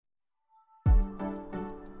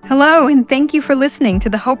Hello, and thank you for listening to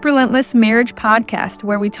the Hope Relentless Marriage Podcast,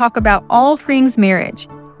 where we talk about all things marriage.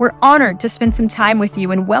 We're honored to spend some time with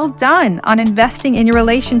you, and well done on investing in your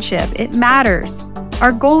relationship. It matters.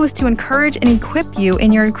 Our goal is to encourage and equip you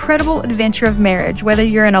in your incredible adventure of marriage, whether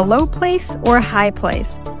you're in a low place or a high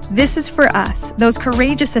place. This is for us, those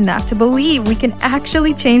courageous enough to believe we can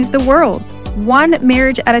actually change the world, one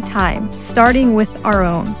marriage at a time, starting with our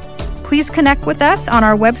own. Please connect with us on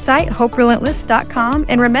our website, hoperelentless.com,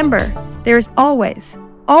 and remember, there is always,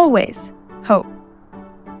 always hope.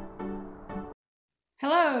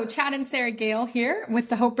 Hello, Chad and Sarah Gale here with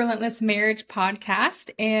the Hope Relentless Marriage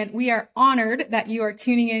Podcast, and we are honored that you are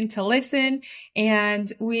tuning in to listen,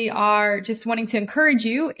 and we are just wanting to encourage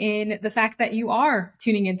you in the fact that you are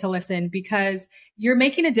tuning in to listen because you're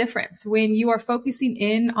making a difference. When you are focusing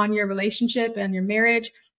in on your relationship and your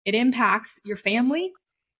marriage, it impacts your family.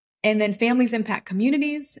 And then families impact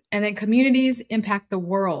communities, and then communities impact the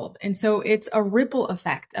world. And so it's a ripple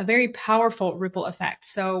effect, a very powerful ripple effect.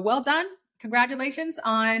 So well done. Congratulations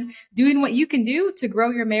on doing what you can do to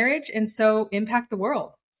grow your marriage and so impact the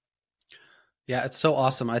world. Yeah, it's so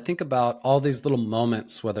awesome. I think about all these little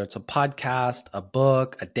moments, whether it's a podcast, a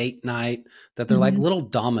book, a date night, that they're like little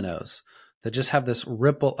dominoes that just have this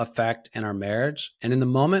ripple effect in our marriage. And in the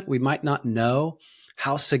moment, we might not know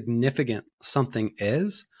how significant something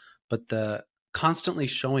is, but the constantly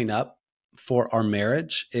showing up for our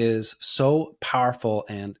marriage is so powerful.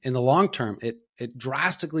 And in the long term, it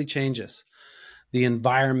drastically changes the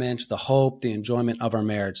environment, the hope, the enjoyment of our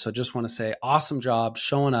marriage. So just want to say, awesome job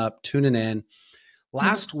showing up, tuning in.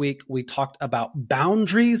 Last week, we talked about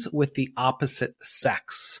boundaries with the opposite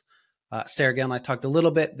sex. Sarah Gale and I talked a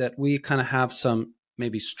little bit that we kind of have some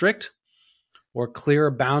maybe strict or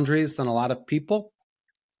clearer boundaries than a lot of people.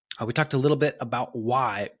 We talked a little bit about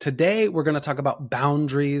why. Today, we're going to talk about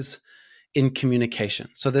boundaries in communication.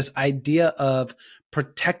 So this idea of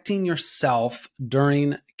protecting yourself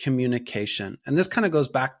during communication. And this kind of goes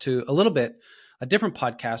back to a little bit, a different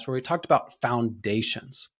podcast where we talked about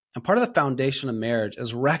foundations. And part of the foundation of marriage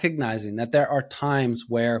is recognizing that there are times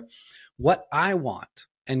where what I want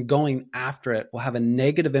and going after it will have a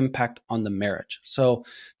negative impact on the marriage. So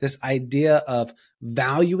this idea of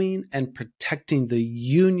valuing and protecting the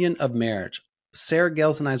union of marriage. Sarah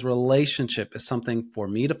Gale's and I's relationship is something for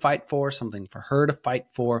me to fight for, something for her to fight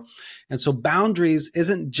for. And so boundaries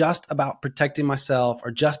isn't just about protecting myself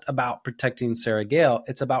or just about protecting Sarah Gale.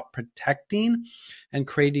 It's about protecting and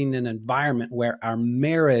creating an environment where our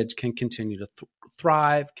marriage can continue to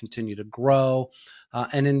thrive, continue to grow,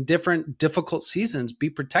 and in different difficult seasons,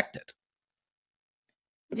 be protected.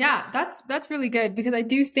 Yeah, that's really good because I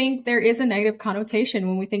do think there is a negative connotation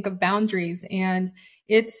when we think of boundaries, and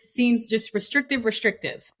it seems just restrictive.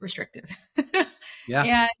 Yeah.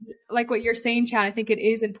 And like what you're saying, Chad, I think it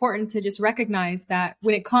is important to just recognize that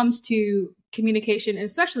when it comes to communication, and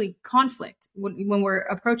especially conflict, when we're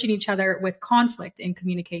approaching each other with conflict in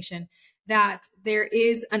communication, that there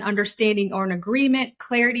is an understanding or an agreement,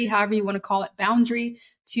 clarity, however you want to call it, boundary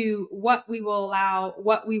to what we will allow,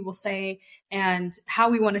 what we will say, and how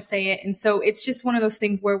we want to say it. And so it's just one of those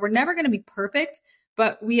things where we're never going to be perfect,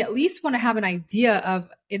 but we at least want to have an idea of,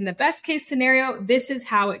 in the best case scenario, this is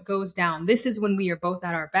how it goes down. This is when we are both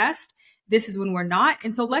at our best. This is when we're not.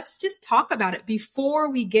 And so let's just talk about it before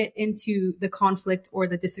we get into the conflict or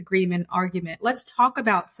the disagreement argument. Let's talk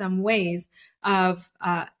about some ways of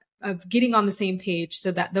getting on the same page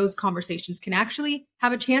so that those conversations can actually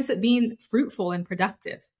have a chance at being fruitful and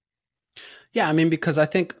productive. Yeah, I mean, because I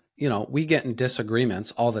think, we get in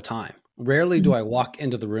disagreements all the time. Rarely do I walk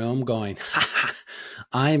into the room going,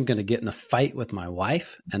 I am going to get in a fight with my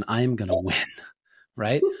wife and I am going to win,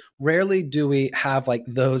 right? Rarely do we have like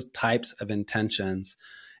those types of intentions.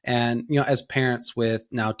 And, as parents with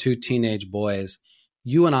now 2 teenage boys,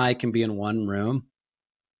 you and I can be in one room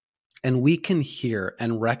and we can hear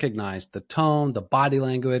and recognize the tone, the body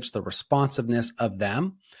language, the responsiveness of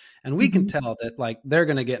them. And we can tell that like they're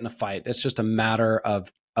going to get in a fight. It's just a matter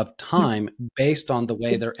of time based on the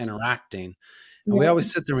way they're interacting. And we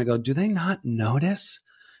always sit there and we go, do they not notice?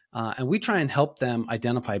 And we try and help them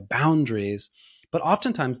identify boundaries. But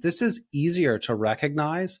oftentimes this is easier to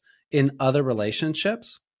recognize in other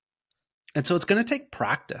relationships. And so it's going to take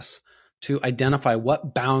practice to identify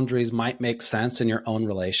what boundaries might make sense in your own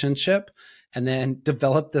relationship, and then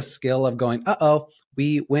develop the skill of going,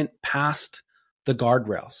 we went past the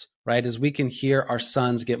guardrails, right? As we can hear our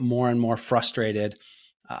sons get more and more frustrated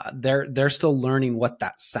they're still learning what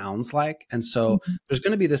that sounds like. And so there's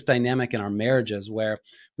going to be this dynamic in our marriages where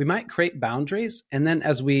we might create boundaries. And then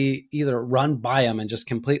as we either run by them and just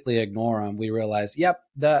completely ignore them, we realize, yep,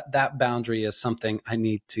 that boundary is something I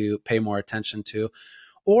need to pay more attention to.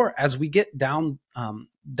 Or as we get down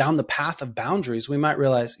the path of boundaries, we might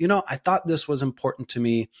realize, I thought this was important to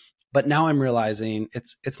me, but now I'm realizing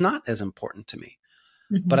it's not as important to me.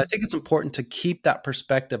 But I think it's important to keep that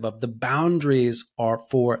perspective of the boundaries are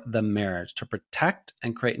for the marriage, to protect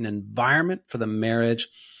and create an environment for the marriage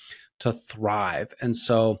to thrive. And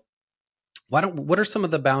so what are some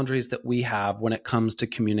of the boundaries that we have when it comes to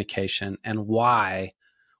communication, and why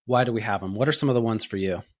do we have them? What are some of the ones for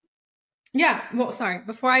you? Yeah. Well, sorry,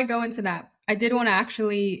 before I go into that, I did want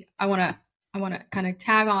to I want to kind of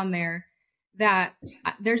tag on there that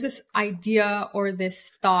there's this idea or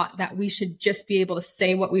this thought that we should just be able to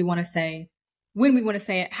say what we want to say, when we want to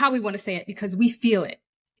say it, how we want to say it, because we feel it.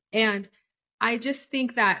 And I just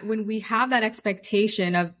think that when we have that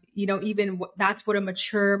expectation of, that's what a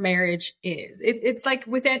mature marriage is. It's like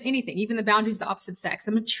with anything, even the boundaries of the opposite sex.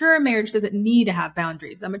 A mature marriage doesn't need to have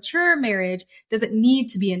boundaries. A mature marriage doesn't need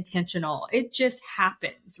to be intentional. It just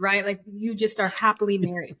happens, right? Like you just are happily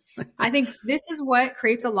married. I think this is what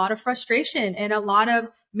creates a lot of frustration and a lot of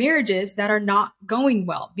marriages that are not going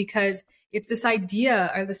well, because it's this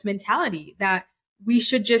idea or this mentality that it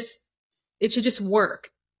should just work.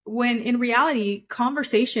 When in reality,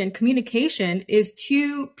 communication is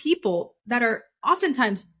two people that are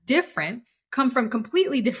oftentimes different, come from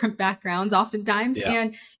completely different backgrounds oftentimes. Yeah.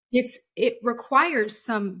 And it requires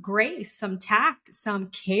some grace, some tact, some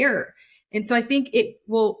care. And so I think it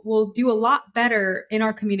will do a lot better in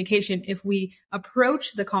our communication if we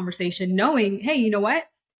approach the conversation knowing, hey, you know what?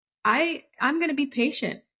 I'm going to be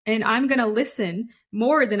patient, and I'm going to listen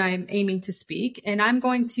more than I'm aiming to speak. And I'm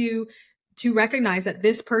going to recognize that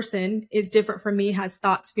this person is different from me, has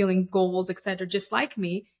thoughts, feelings, goals, etc., just like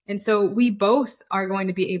me. And so we both are going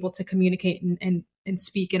to be able to communicate and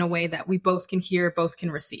speak in a way that we both can hear, both can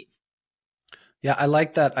receive. Yeah, I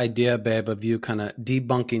like that idea, babe, of you kind of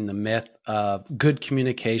debunking the myth of good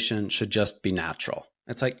communication should just be natural.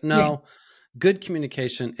 It's like, no, good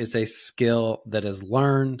communication is a skill that is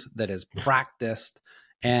learned, that is practiced.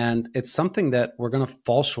 And it's something that we're going to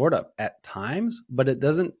fall short of at times, but it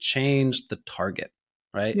doesn't change the target,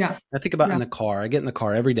 right? Yeah. I think about in the car. I get in the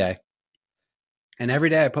car every day, and every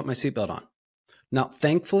day I put my seatbelt on. Now,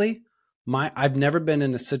 thankfully, I've never been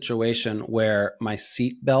in a situation where my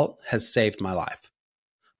seatbelt has saved my life.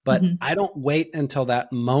 But I don't wait until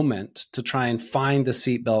that moment to try and find the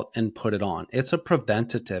seatbelt and put it on. It's a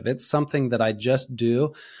preventative. It's something that I just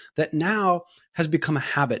do that now has become a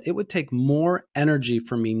habit. It would take more energy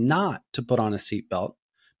for me not to put on a seatbelt,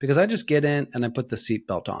 because I just get in and I put the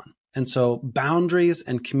seatbelt on. And so boundaries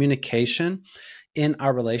and communication in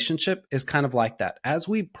our relationship is kind of like that. As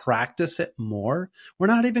we practice it more, we're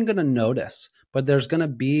not even going to notice, but there's going to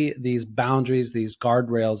be these boundaries, these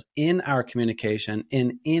guardrails in our communication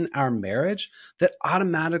and in our marriage that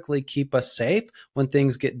automatically keep us safe when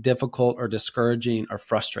things get difficult or discouraging or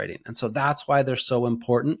frustrating. And so that's why they're so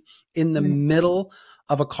important. In the middle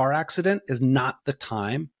of a car accident is not the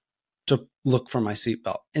time to look for my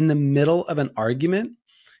seatbelt. In the middle of an argument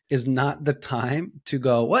is not the time to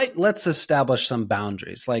go, wait, let's establish some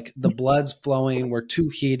boundaries. Like the blood's flowing, we're too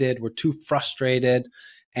heated, we're too frustrated.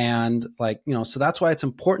 And so that's why it's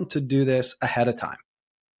important to do this ahead of time.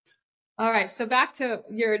 All right. So back to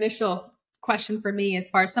your initial question for me, as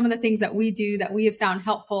far as some of the things that we do that we have found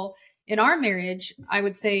helpful in our marriage, I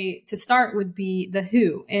would say to start would be the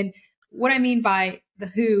who. And what I mean by the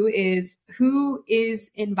who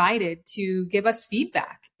is invited to give us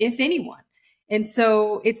feedback, if anyone. And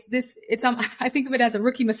so I think of it as a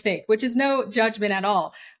rookie mistake, which is no judgment at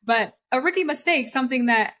all, but a rookie mistake, something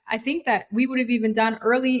that I think that we would have even done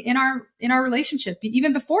early in our relationship,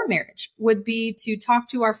 even before marriage, would be to talk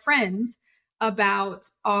to our friends about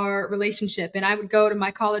our relationship. And I would go to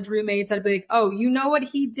my college roommates. I'd be like, oh, you know what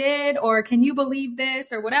he did? Or can you believe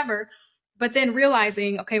this or whatever? But then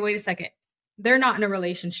realizing, okay, wait a second, they're not in a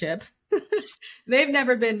relationship. They've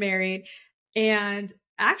never been married. And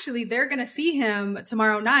actually, they're going to see him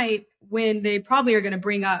tomorrow night when they probably are going to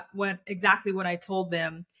bring up exactly what I told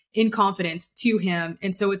them in confidence to him.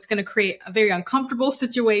 And so it's going to create a very uncomfortable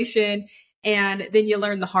situation. And then you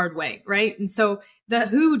learn the hard way, right? And so the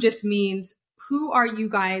who just means, who are you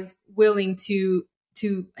guys willing to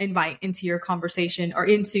invite into your conversation or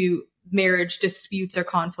into marriage disputes or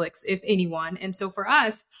conflicts, if anyone? And so for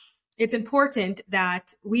us, it's important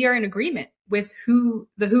that we are in agreement with who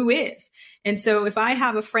is. And so if I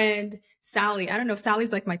have a friend, Sally, I don't know,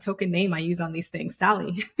 Sally's like my token name I use on these things,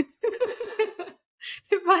 Sally.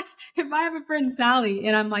 If I have a friend, Sally,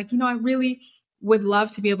 and I'm like, I really would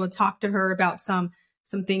love to be able to talk to her about some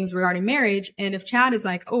things regarding marriage. And if Chad is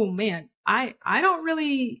like, oh man, I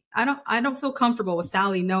don't feel comfortable with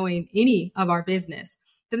Sally knowing any of our business,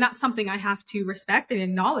 then that's something I have to respect and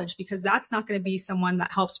acknowledge, because that's not going to be someone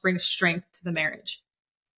that helps bring strength to the marriage.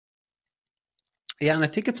 Yeah. And I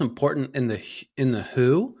think it's important in the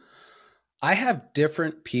who. I have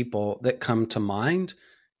different people that come to mind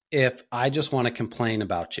if I just want to complain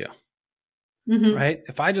about you. Mm-hmm. Right?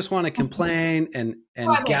 If I just want to complain and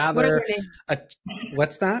gather,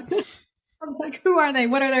 what's that? I was like, who are they?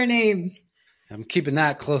 What are their names? I'm keeping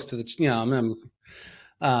that close to the,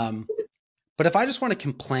 but if I just want to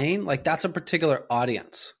complain, like that's a particular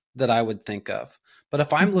audience that I would think of. But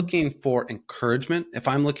if I'm looking for encouragement, if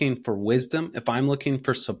I'm looking for wisdom, if I'm looking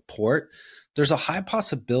for support, there's a high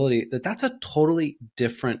possibility that that's a totally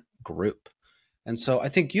different group. And so I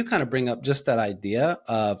think you kind of bring up just that idea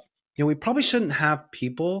of, we probably shouldn't have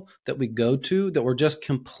people that we go to that we're just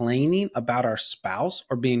complaining about our spouse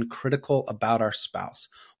or being critical about our spouse.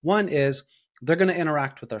 One is they're going to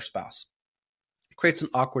interact with our spouse. It creates an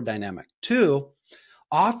awkward dynamic. Two,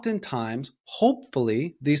 oftentimes,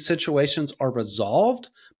 hopefully, these situations are resolved,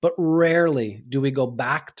 but rarely do we go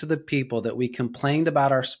back to the people that we complained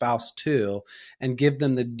about our spouse to and give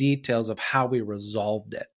them the details of how we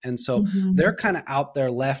resolved it. And so they're kind of out there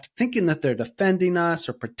left thinking that they're defending us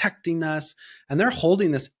or protecting us, and they're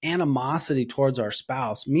holding this animosity towards our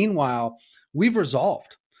spouse. Meanwhile, we've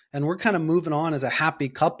resolved. And we're kind of moving on as a happy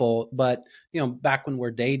couple. But, back when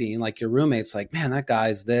we're dating, like your roommate's like, man, that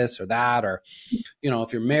guy's this or that. Or,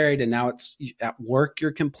 if you're married and now it's at work,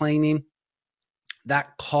 you're complaining,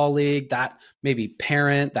 that colleague, that maybe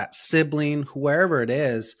parent, that sibling, whoever it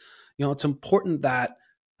is, it's important that,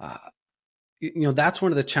 that's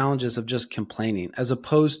one of the challenges of just complaining, as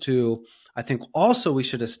opposed to, I think also we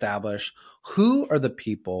should establish who are the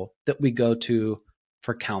people that we go to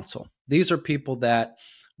for counsel. These are people that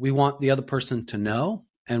we want the other person to know,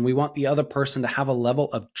 and we want the other person to have a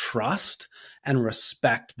level of trust and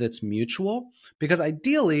respect that's mutual, because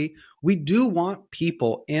ideally we do want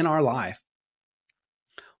people in our life,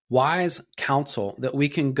 wise counsel that we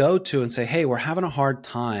can go to and say, hey, we're having a hard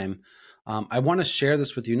time. I want to share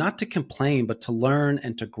this with you, not to complain, but to learn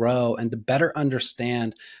and to grow and to better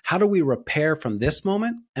understand how do we repair from this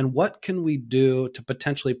moment, and what can we do to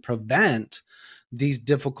potentially prevent these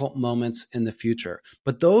difficult moments in the future.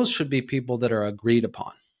 But those should be people that are agreed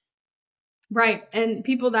upon. Right. And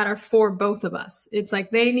people that are for both of us. It's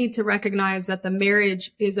like they need to recognize that the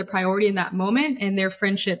marriage is a priority in that moment, and their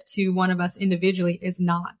friendship to one of us individually is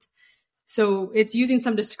not. So it's using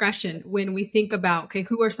some discretion when we think about, okay,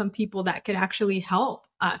 who are some people that could actually help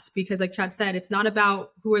us? Because like Chad said, it's not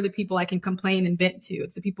about who are the people I can complain and vent to.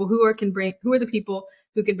 It's the people who are the people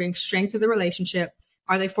who can bring strength to the relationship.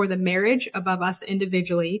 Are they for the marriage above us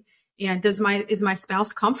individually? And is my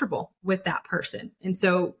spouse comfortable with that person? And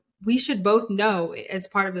so we should both know, as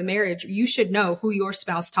part of the marriage, you should know who your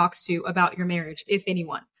spouse talks to about your marriage, if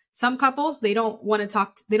anyone. Some couples, they don't want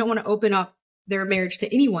to open up their marriage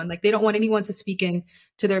to anyone. Like they don't want anyone to speak in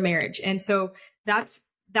to their marriage. And so that's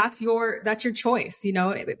your choice,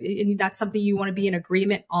 and that's something you want to be in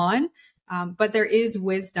agreement on. But there is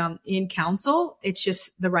wisdom in counsel. It's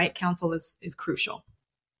just the right counsel is crucial.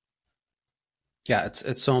 Yeah,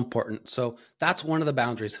 it's so important. So that's one of the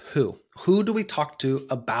boundaries. Who do we talk to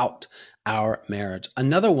about our marriage?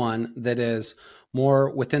 Another one that is more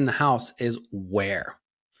within the house is where.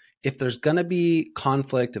 If there's going to be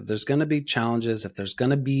conflict, if there's going to be challenges, if there's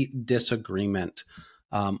going to be disagreement,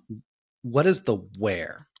 what is the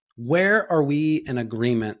where? Where are we in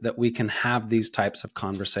agreement that we can have these types of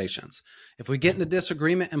conversations? If we get into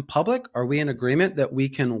disagreement in public, are we in agreement that we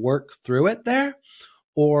can work through it there?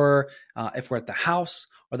 Or if we're at the house,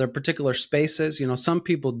 are there particular spaces? Some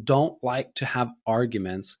people don't like to have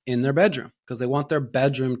arguments in their bedroom because they want their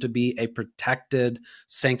bedroom to be a protected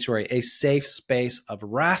sanctuary, a safe space of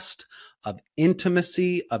rest, of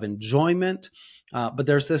intimacy, of enjoyment. But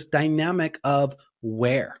there's this dynamic of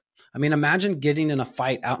where. I mean, imagine getting in a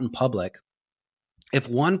fight out in public. If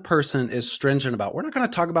one person is stringent about, we're not going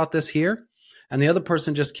to talk about this here, and the other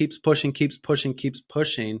person just keeps pushing.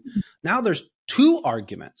 Now there's two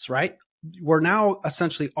arguments, right? We're now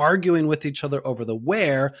essentially arguing with each other over the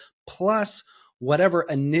where, plus whatever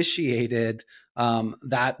initiated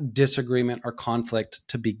that disagreement or conflict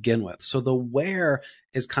to begin with. So the where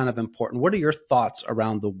is kind of important. What are your thoughts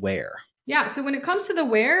around the where? Yeah. So when it comes to the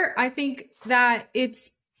where, I think that it's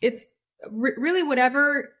really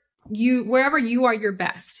wherever you are your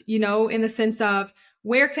best, in the sense of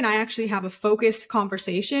where can I actually have a focused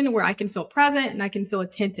conversation where I can feel present and I can feel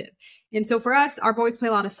attentive. And so for us, our boys play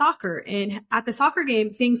a lot of soccer, and at the soccer game,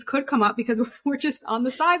 things could come up because we're just on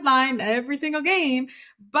the sideline every single game.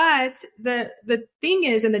 But the thing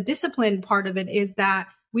is, and the discipline part of it is that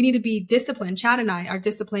we need to be disciplined. Chad and I are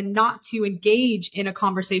disciplined not to engage in a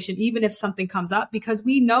conversation, even if something comes up, because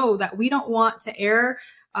we know that we don't want to air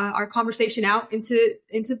our conversation out into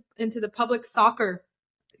the public soccer,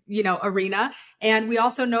 arena. And we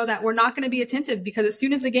also know that we're not going to be attentive, because as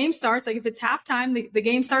soon as the game starts, like if it's halftime, the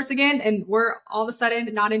game starts again, and we're all of a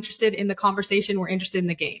sudden not interested in the conversation. We're interested in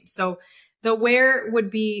the game. So the where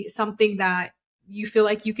would be something that you feel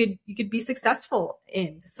like you could be successful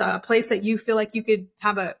in, so a place that you feel like you could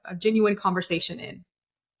have a genuine conversation in.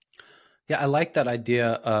 Yeah, I like that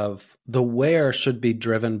idea of the where should be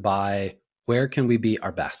driven by where can we be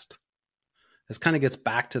our best. This kind of gets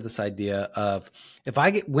back to this idea of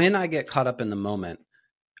when I get caught up in the moment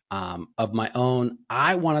of my own,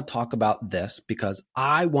 I want to talk about this because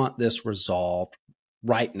I want this resolved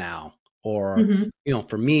right now. Or,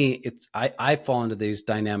 for me, I fall into these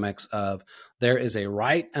dynamics of there is a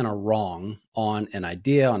right and a wrong on an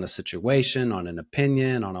idea, on a situation, on an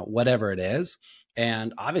opinion, on whatever it is.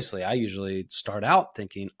 And obviously, I usually start out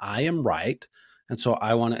thinking I am right. And so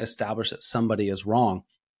I want to establish that somebody is wrong.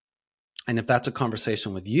 And if that's a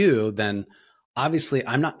conversation with you, then obviously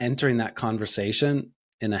I'm not entering that conversation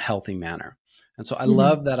in a healthy manner. And so I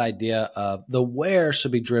love that idea of the where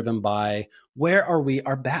should be driven by where are we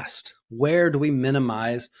our best? Where do we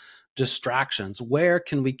minimize distractions? Where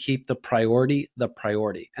can we keep the priority?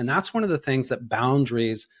 And that's one of the things that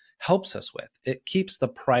boundaries helps us with. It keeps the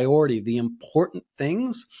priority, the important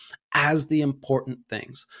things, as the important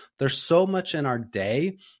things. There's so much in our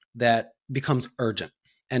day that becomes urgent.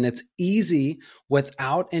 And it's easy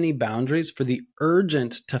without any boundaries for the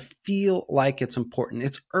urgent to feel like it's important.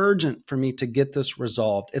 It's urgent for me to get this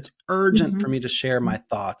resolved. It's urgent for me to share my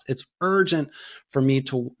thoughts. It's urgent for me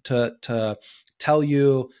to tell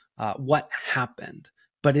you what happened.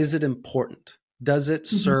 But is it important? Does it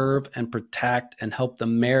serve and protect and help the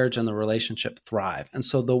marriage and the relationship thrive? And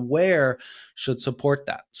so the where should support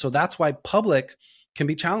that. So that's why public can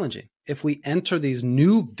be challenging. If we enter these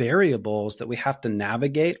new variables that we have to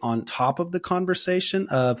navigate on top of the conversation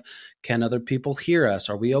of, can other people hear us?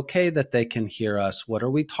 Are we okay that they can hear us? What are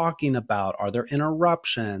we talking about? Are there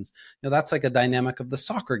interruptions? That's like a dynamic of the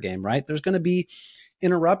soccer game, right? There's going to be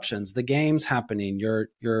interruptions. The game's happening.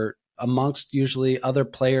 You're amongst usually other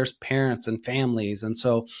players, parents, and families. And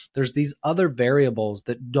so there's these other variables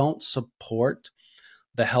that don't support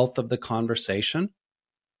the health of the conversation.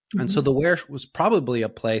 And so the where was probably a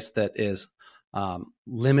place that is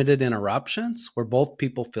limited interruptions, where both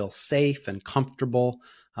people feel safe and comfortable.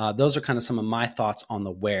 Those are kind of some of my thoughts on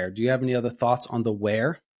the where. Do you have any other thoughts on the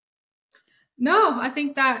where? No, I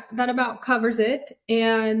think that about covers it.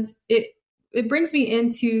 And it brings me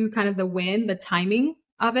into kind of the when, the timing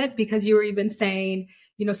of it, because you were even saying,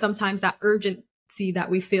 sometimes that urgency that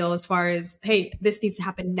we feel as far as, hey, this needs to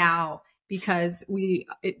happen now, because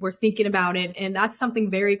we're thinking about it. And that's something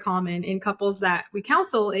very common in couples that we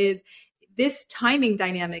counsel, is this timing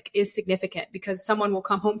dynamic is significant, because someone will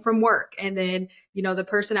come home from work and then, the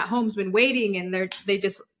person at home's been waiting and they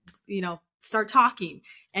just, start talking.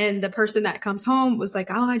 And the person that comes home was like,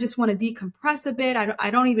 oh, I just want to decompress a bit. I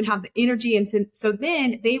don't even have the energy. And so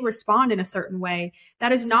then they respond in a certain way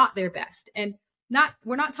that is not their best. And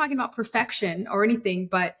we're not talking about perfection or anything,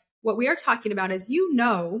 but what we are talking about is,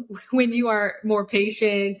 when you are more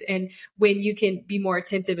patient and when you can be more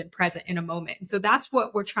attentive and present in a moment. And so that's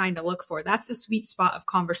what we're trying to look for. That's the sweet spot of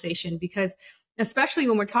conversation, because especially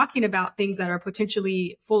when we're talking about things that are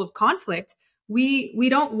potentially full of conflict, we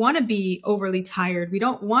don't want to be overly tired. We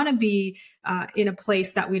don't want to be in a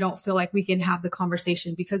place that we don't feel like we can have the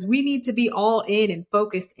conversation, because we need to be all in and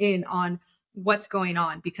focused in on what's going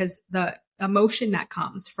on, because the emotion that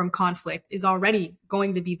comes from conflict is already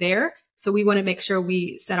going to be there. So we want to make sure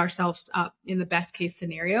we set ourselves up in the best case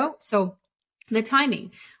scenario. So the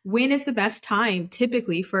timing, when is the best time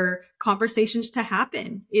typically for conversations to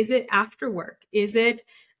happen? Is it after work? Is it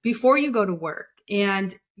before you go to work?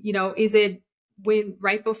 And, is it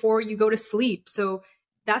right before you go to sleep? So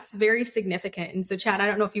that's very significant. And so Chad, I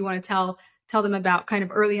don't know if you want to tell them about kind of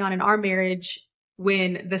early on in our marriage,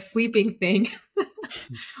 when the sleeping thing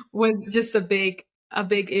was just a big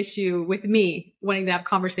issue with me wanting to have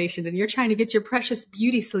conversations, and you're trying to get your precious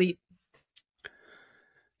beauty sleep.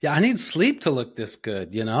 Yeah, I need sleep to look this good.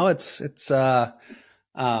 It's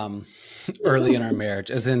um, early in our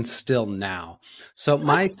marriage, as in still now. So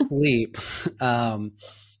my sleep,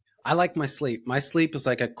 I like my sleep. My sleep is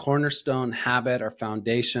like a cornerstone habit or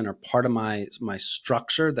foundation or part of my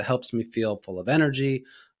structure that helps me feel full of energy,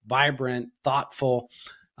 vibrant, thoughtful.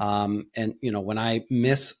 And when I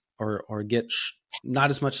miss or get not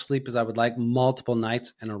as much sleep as I would like multiple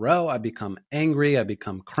nights in a row, I become angry, I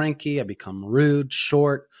become cranky, I become rude,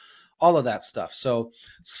 short, all of that stuff. So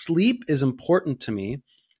sleep is important to me.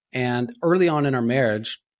 And early on in our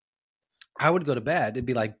marriage, I would go to bed. It'd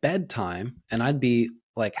be like bedtime, and I'd be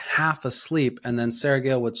like half asleep. And then Sarah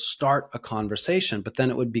Gale would start a conversation, but then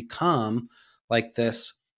it would become like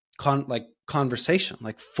this conversation,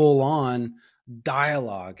 like full on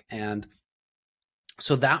dialogue. And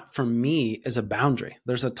so that for me is a boundary.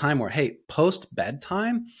 There's a time where, hey, post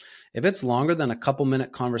bedtime, if it's longer than a couple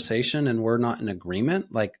minute conversation and we're not in agreement,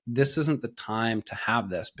 like this isn't the time to have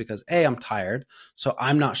this because A, I'm tired. So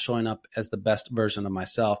I'm not showing up as the best version of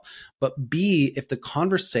myself. But B, if the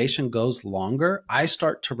conversation goes longer, I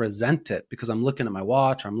start to resent it because I'm looking at my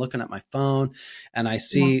watch or I'm looking at my phone and I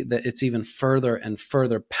see that it's even further and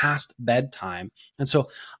further past bedtime. And so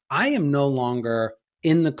I am no longer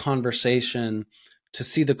in the conversation to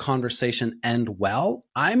see the conversation end well.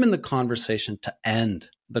 I'm in the conversation to end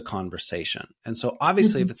the conversation. And so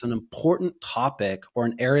obviously, if it's an important topic or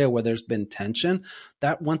an area where there's been tension,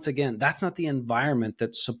 that once again, that's not the environment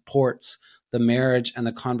that supports the marriage and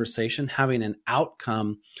the conversation having an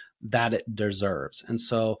outcome that it deserves. And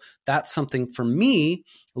so that's something for me,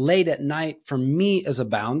 late at night, for me is a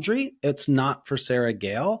boundary. It's not for Sarah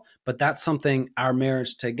Gale, but that's something our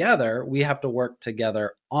marriage together, we have to work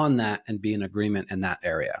together on that and be in agreement in that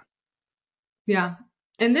area. Yeah.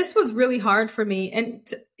 And this was really hard for me. And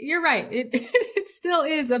you're right. It still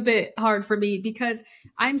is a bit hard for me because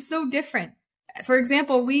I'm so different. For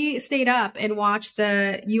example, we stayed up and watched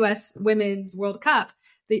the U.S. Women's World Cup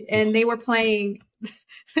and they were playing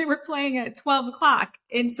at 12 o'clock.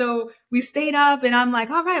 And so we stayed up and I'm like,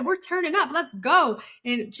 all right, we're turning up. Let's go.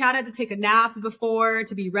 And Chad had to take a nap before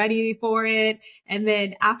to be ready for it. And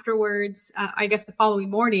then afterwards, I guess the following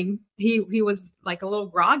morning, he was like a little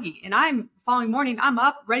groggy and I'm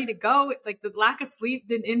up ready to go. Like the lack of sleep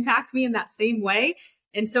didn't impact me in that same way.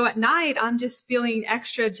 And so at night, I'm just feeling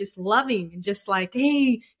extra, just loving and just like,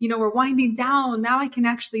 hey, we're winding down. Now I can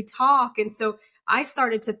actually talk. And so I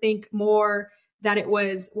started to think more that it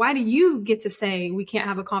was, why do you get to say we can't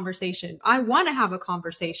have a conversation? I want to have a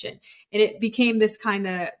conversation. And it became this kind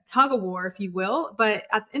of tug of war, if you will. But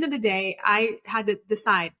at the end of the day, I had to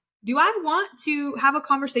decide, do I want to have a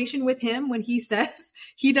conversation with him when he says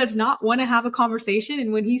he does not want to have a conversation?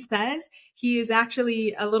 And when he says he is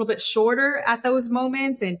actually a little bit shorter at those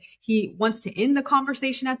moments and he wants to end the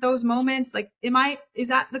conversation at those moments, like, is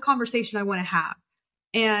that the conversation I want to have?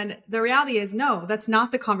 And the reality is, no, that's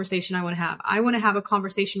not the conversation I want to have. I want to have a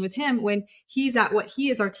conversation with him when he's at what he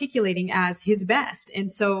is articulating as his best.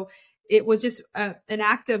 And so it was just an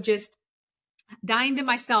act of just dying to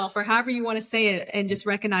myself, or however you want to say it, and just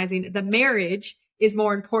recognizing the marriage is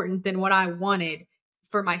more important than what I wanted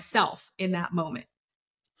for myself in that moment.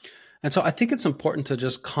 And so I think it's important to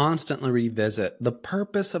just constantly revisit the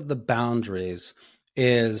purpose of the boundaries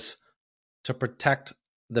is to protect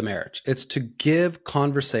the marriage. It's to give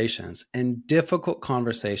conversations and difficult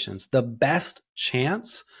conversations the best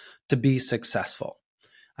chance to be successful.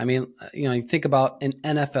 I mean, you think about an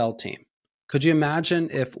NFL team. Could you imagine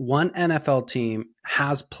if one NFL team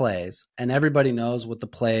has plays and everybody knows what the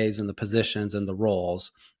plays and the positions and the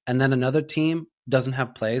roles, and then another team doesn't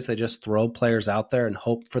have plays, they just throw players out there and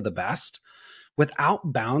hope for the best?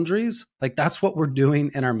 Without boundaries, like that's what we're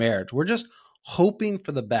doing in our marriage. We're just hoping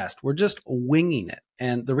for the best. We're just winging it.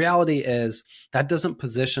 And the reality is that doesn't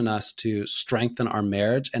position us to strengthen our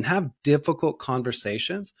marriage and have difficult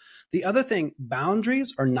conversations. The other thing,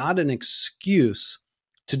 boundaries are not an excuse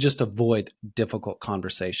to just avoid difficult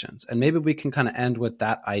conversations. And maybe we can kind of end with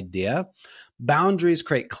that idea. Boundaries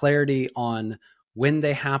create clarity on when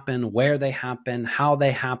they happen, where they happen, how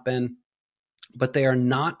they happen, but they are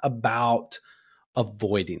not about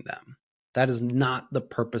avoiding them. That is not the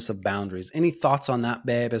purpose of boundaries. Any thoughts on that,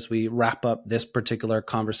 babe, as we wrap up this particular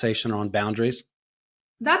conversation on boundaries?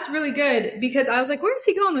 That's really good because I was like, where's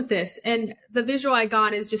he going with this? And the visual I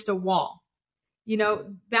got is just a wall.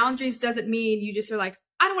 Boundaries doesn't mean you just are like,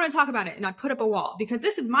 I don't want to talk about it. And I put up a wall because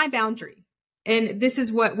this is my boundary. And this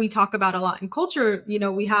is what we talk about a lot in culture.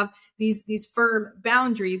 We have these firm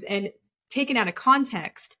boundaries, and taken out of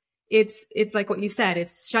context, it's like what you said,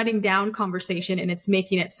 it's shutting down conversation and it's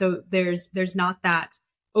making it so there's not that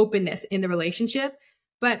openness in the relationship.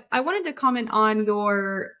 But I wanted to comment on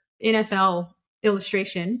your NFL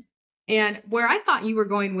illustration. And where I thought you were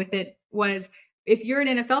going with it was, if you're an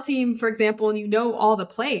NFL team, for example, and you know all the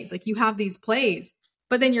plays, like you have these plays,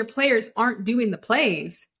 but then your players aren't doing the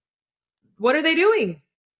plays, what are they doing?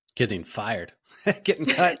 Getting fired, getting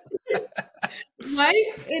cut. Right?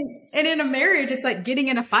 And in a marriage, it's like getting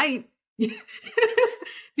in a fight.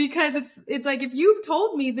 Because it's like, if you've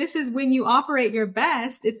told me this is when you operate your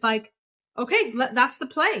best, it's like, okay, that's the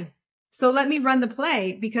play. So let me run the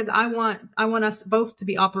play, because I want us both to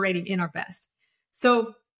be operating in our best.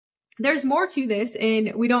 So there's more to this,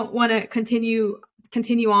 and we don't want to continue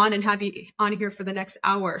on and have you on here for the next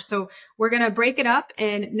hour. So we're going to break it up,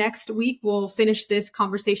 and next week we'll finish this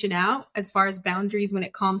conversation out as far as boundaries when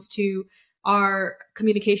it comes to our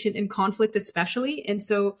communication in conflict, especially. And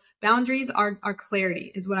so boundaries are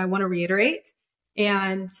clarity, is what I want to reiterate.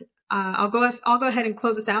 And I'll go ahead and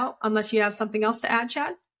close this out, unless you have something else to add,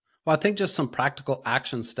 Chad. Well, I think just some practical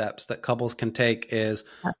action steps that couples can take is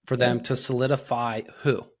for them to solidify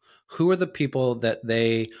who are the people that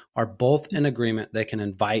they are both in agreement they can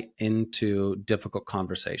invite into difficult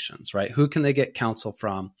conversations, right? Who can they get counsel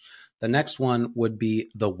from? The next one would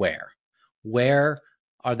be the where. Where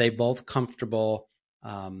are they both comfortable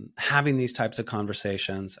having these types of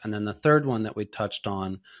conversations? And then the third one that we touched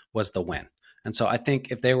on was the when. And so I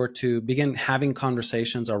think if they were to begin having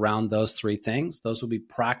conversations around those three things, those would be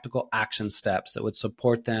practical action steps that would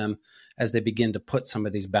support them as they begin to put some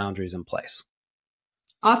of these boundaries in place.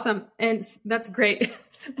 Awesome. And that's great.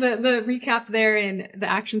 the recap there and the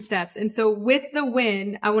action steps. And so with the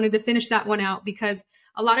when, I wanted to finish that one out, because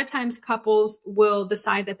a lot of times couples will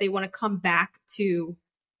decide that they want to come back to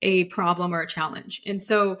a problem or a challenge. And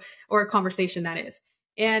so, or a conversation, that is.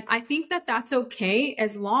 And I think that that's okay,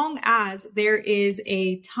 as long as there is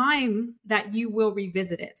a time that you will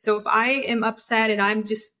revisit it. So if I am upset and I'm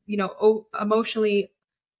just, emotionally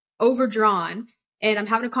overdrawn, and I'm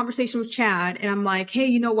having a conversation with Chad, and I'm like, hey,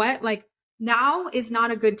 you know what? Like, now is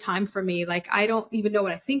not a good time for me. Like, I don't even know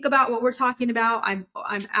what I think about what we're talking about. I'm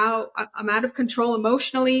out of control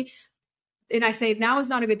emotionally. And I say, now is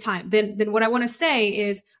not a good time. Then what I want to say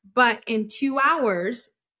is, but in 2 hours,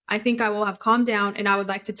 I think I will have calmed down, and I would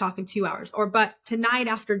like to talk in 2 hours. Or, but tonight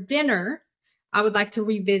after dinner, I would like to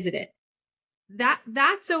revisit it.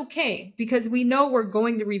 That's okay, because we know we're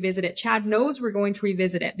going to revisit it. Chad knows we're going to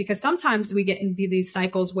revisit it, because sometimes we get into these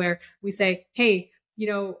cycles where we say, hey,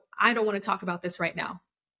 I don't want to talk about this right now.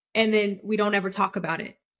 And then we don't ever talk about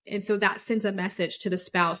it. And so that sends a message to the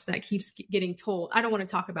spouse that keeps getting told, I don't want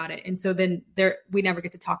to talk about it. And so then we never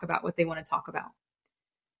get to talk about what they want to talk about.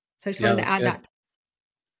 So I just wanted to add that.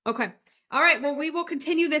 Okay. All right. Well, we will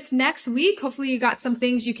continue this next week. Hopefully you got some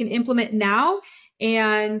things you can implement now.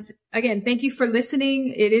 And again, thank you for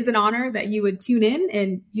listening. It is an honor that you would tune in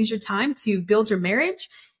and use your time to build your marriage.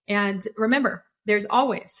 And remember, there's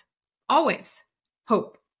always, always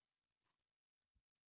hope.